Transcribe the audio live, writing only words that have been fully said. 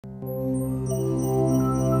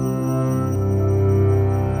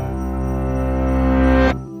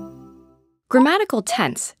Grammatical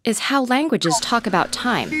tense is how languages talk about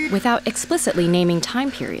time without explicitly naming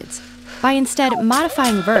time periods, by instead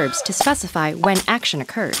modifying verbs to specify when action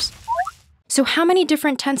occurs. So how many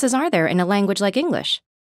different tenses are there in a language like English?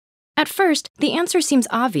 At first, the answer seems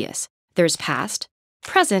obvious. There's past,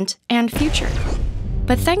 present, and future.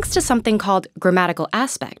 But thanks to something called grammatical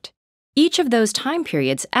aspect, each of those time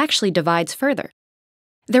periods actually divides further.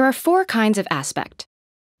 There are 4 kinds of aspect.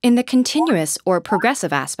 In the continuous or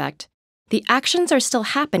progressive aspect, the actions are still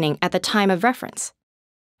happening at the time of reference.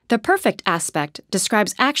 The perfect aspect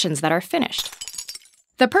describes actions that are finished.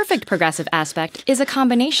 The perfect progressive aspect is a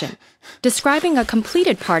combination, describing a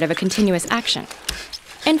completed part of a continuous action.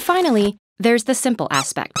 And finally, there's the simple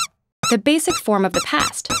aspect, the basic form of the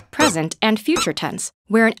past, present, and future tense,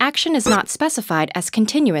 where an action is not specified as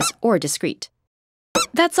continuous or discrete.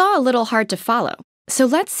 That's all a little hard to follow, so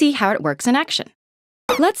let's see how it works in action.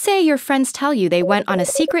 Let's say your friends tell you they went on a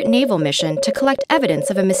secret naval mission to collect evidence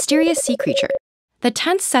of a mysterious sea creature. The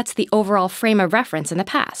tense sets the overall frame of reference in the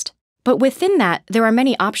past, but within that, there are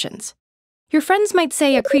many options. Your friends might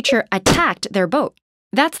say a creature attacked their boat.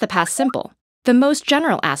 That's the past simple, the most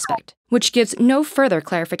general aspect, which gives no further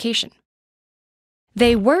clarification.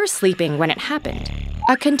 They were sleeping when it happened,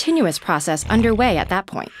 a continuous process underway at that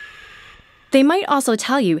point. They might also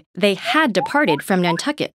tell you they had departed from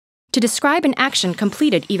Nantucket to describe an action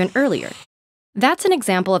completed even earlier. That's an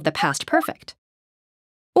example of the past perfect.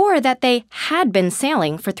 Or that they had been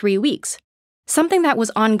sailing for 3 weeks, something that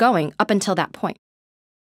was ongoing up until that point.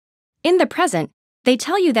 In the present, they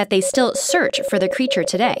tell you that they still search for the creature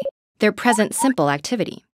today, their present simple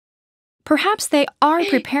activity. Perhaps they are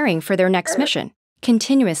preparing for their next mission,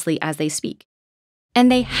 continuously as they speak. And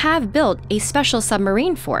they have built a special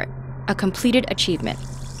submarine for it, a completed achievement.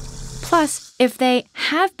 Plus, if they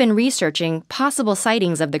have been researching possible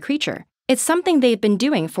sightings of the creature, it's something they've been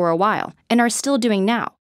doing for a while and are still doing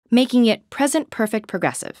now, making it present perfect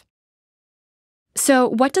progressive. So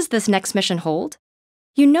what does this next mission hold?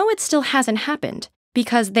 You know it still hasn't happened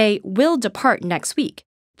because they will depart next week,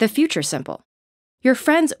 the future simple. Your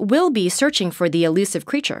friends will be searching for the elusive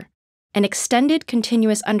creature, an extended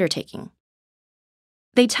continuous undertaking.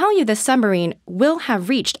 They tell you the submarine will have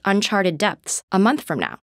reached uncharted depths a month from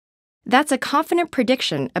now. That's a confident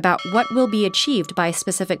prediction about what will be achieved by a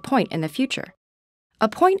specific point in the future, a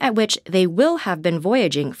point at which they will have been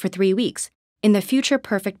voyaging for 3 weeks in the future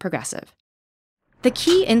perfect progressive. The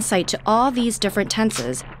key insight to all these different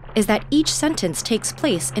tenses is that each sentence takes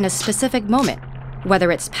place in a specific moment,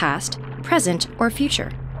 whether it's past, present, or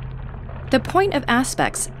future. The point of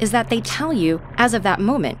aspects is that they tell you, as of that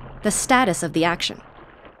moment, the status of the action.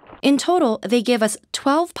 In total, they give us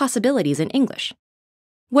 12 possibilities in English.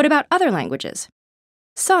 What about other languages?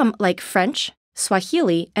 Some, like French,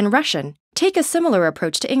 Swahili, and Russian, take a similar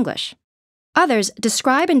approach to English. Others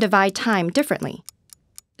describe and divide time differently.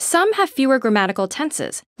 Some have fewer grammatical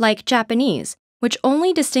tenses, like Japanese, which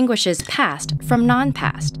only distinguishes past from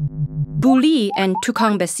non-past. Buli and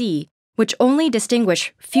Tukangbesi, which only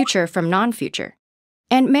distinguish future from non-future.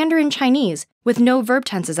 And Mandarin Chinese, with no verb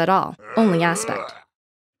tenses at all, only aspect.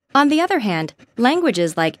 On the other hand,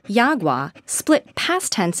 languages like Yanuar split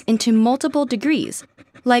past tense into multiple degrees,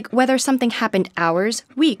 like whether something happened hours,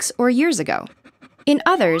 weeks, or years ago. In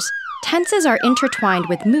others, tenses are intertwined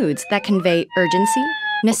with moods that convey urgency,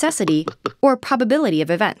 necessity, or probability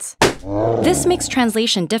of events. This makes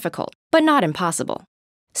translation difficult, but not impossible.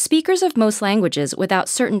 Speakers of most languages without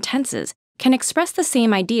certain tenses can express the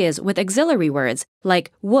same ideas with auxiliary words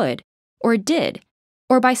like would or did,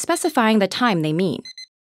 or by specifying the time they mean.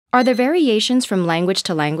 Are the variations from language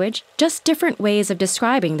to language just different ways of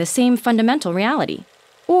describing the same fundamental reality?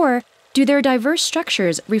 Or do their diverse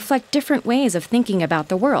structures reflect different ways of thinking about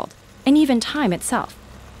the world, and even time itself?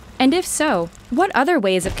 And if so, what other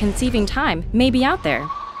ways of conceiving time may be out there?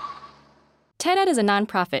 TED-Ed is a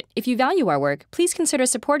nonprofit. If you value our work, please consider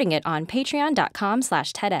supporting it on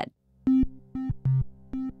patreon.com/TED-Ed.